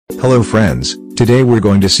Hello friends, today we're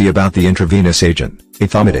going to see about the intravenous agent,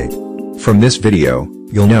 Ethomidate. From this video,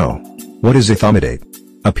 you'll know what is Ethomidate,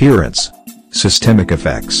 appearance, systemic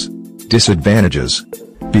effects, disadvantages.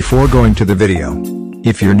 Before going to the video,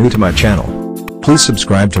 if you're new to my channel, please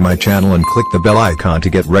subscribe to my channel and click the bell icon to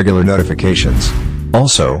get regular notifications.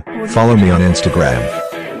 Also, follow me on Instagram.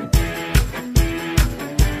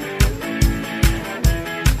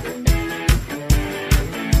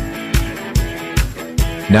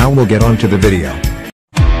 Now we'll get on to the video.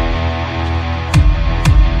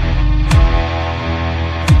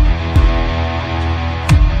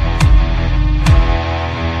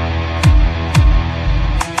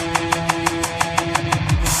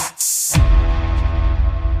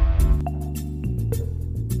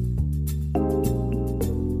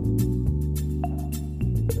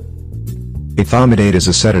 Ethomidate is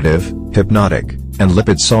a sedative, hypnotic, and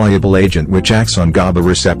lipid-soluble agent which acts on GABA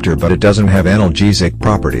receptor, but it doesn't have analgesic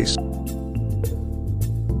properties.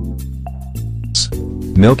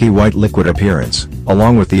 Milky white liquid appearance.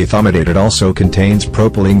 Along with the Ethomidate, it also contains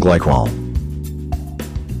propylene glycol.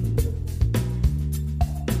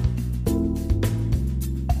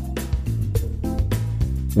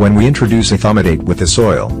 When we introduce Ethomidate with this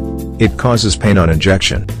oil, it causes pain on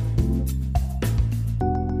injection.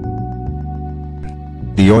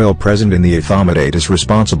 The oil present in the Ethomidate is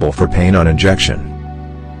responsible for pain on injection.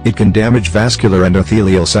 It can damage vascular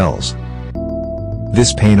endothelial cells.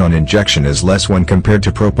 This pain on injection is less when compared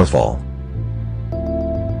to propofol.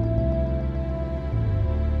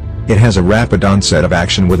 It has a rapid onset of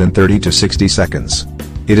action within 30 to 60 seconds.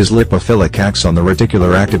 It is lipophilic, acts on the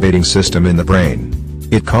reticular activating system in the brain.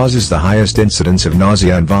 It causes the highest incidence of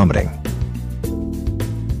nausea and vomiting.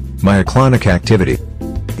 Myoclonic activity.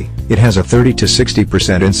 It has a 30 to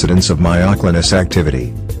 60% incidence of myoclonus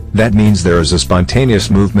activity. That means there is a spontaneous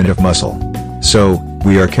movement of muscle. So,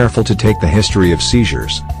 we are careful to take the history of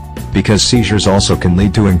seizures, because seizures also can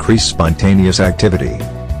lead to increased spontaneous activity.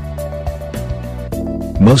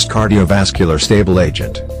 Most cardiovascular stable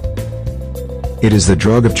agent. It is the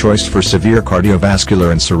drug of choice for severe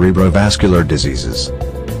cardiovascular and cerebrovascular diseases.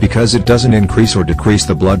 Because it doesn't increase or decrease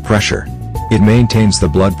the blood pressure. It maintains the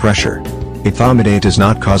blood pressure. Ethomidate does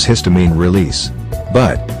not cause histamine release,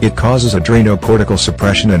 but it causes adrenocortical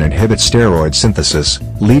suppression and inhibits steroid synthesis,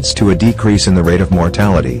 leads to a decrease in the rate of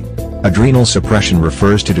mortality. Adrenal suppression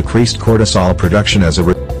refers to decreased cortisol production as a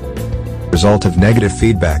result of negative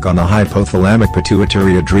feedback on the hypothalamic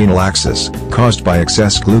pituitary adrenal axis, caused by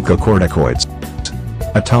excess glucocorticoids.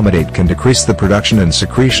 Ethomidate can decrease the production and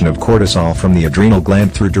secretion of cortisol from the adrenal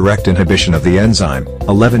gland through direct inhibition of the enzyme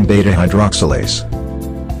 11-beta-hydroxylase.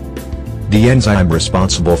 The enzyme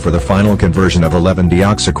responsible for the final conversion of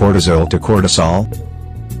 11-deoxycortisol to cortisol.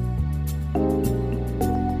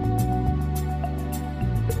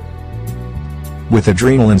 With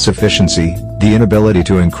adrenal insufficiency, the inability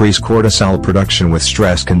to increase cortisol production with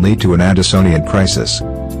stress can lead to an Addisonian crisis.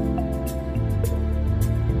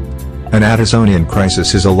 An Addisonian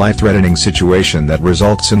crisis is a life-threatening situation that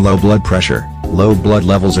results in low blood pressure, low blood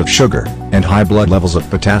levels of sugar, and high blood levels of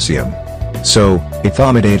potassium. So,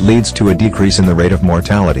 Ethomidate leads to a decrease in the rate of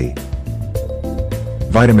mortality.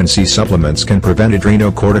 Vitamin C supplements can prevent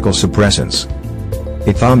adrenocortical suppressants.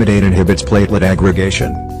 Ethomidate inhibits platelet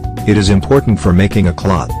aggregation. It is important for making a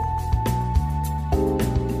clot.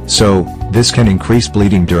 So, this can increase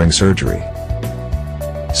bleeding during surgery.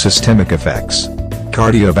 Systemic effects.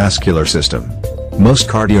 Cardiovascular system. Most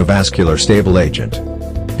cardiovascular stable agent.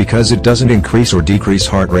 Because it doesn't increase or decrease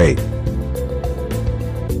heart rate.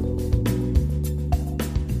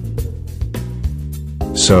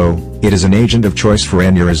 So, it is an agent of choice for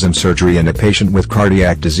aneurysm surgery and a patient with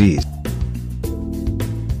cardiac disease.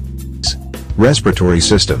 Respiratory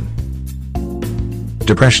system.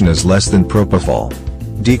 Depression is less than propofol.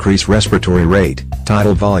 Decrease respiratory rate,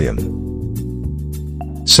 tidal volume.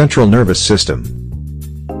 Central nervous system.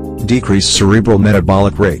 Decrease cerebral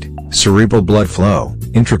metabolic rate, cerebral blood flow,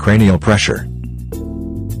 intracranial pressure.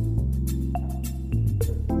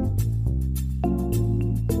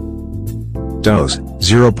 Dose,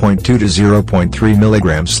 0.2 to 0.3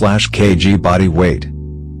 mg/kg body weight.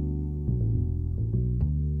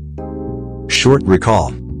 Short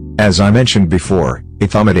recall. As I mentioned before,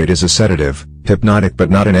 Ethomidate is a sedative, hypnotic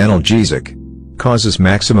but not an analgesic. Causes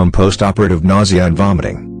maximum post-operative nausea and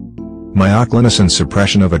vomiting. Myoclonus and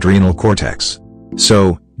suppression of adrenal cortex.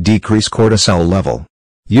 So, decrease cortisol level.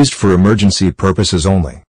 Used for emergency purposes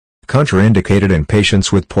only. Contraindicated in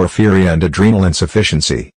patients with porphyria and adrenal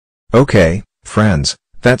insufficiency. Okay, friends,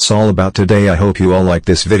 that's all about today. I hope you all like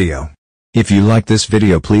this video. If you like this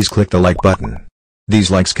video, please click the like button.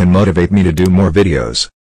 These likes can motivate me to do more videos.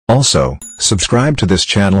 Also, subscribe to this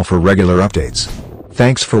channel for regular updates.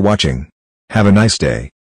 Thanks for watching. Have a nice day.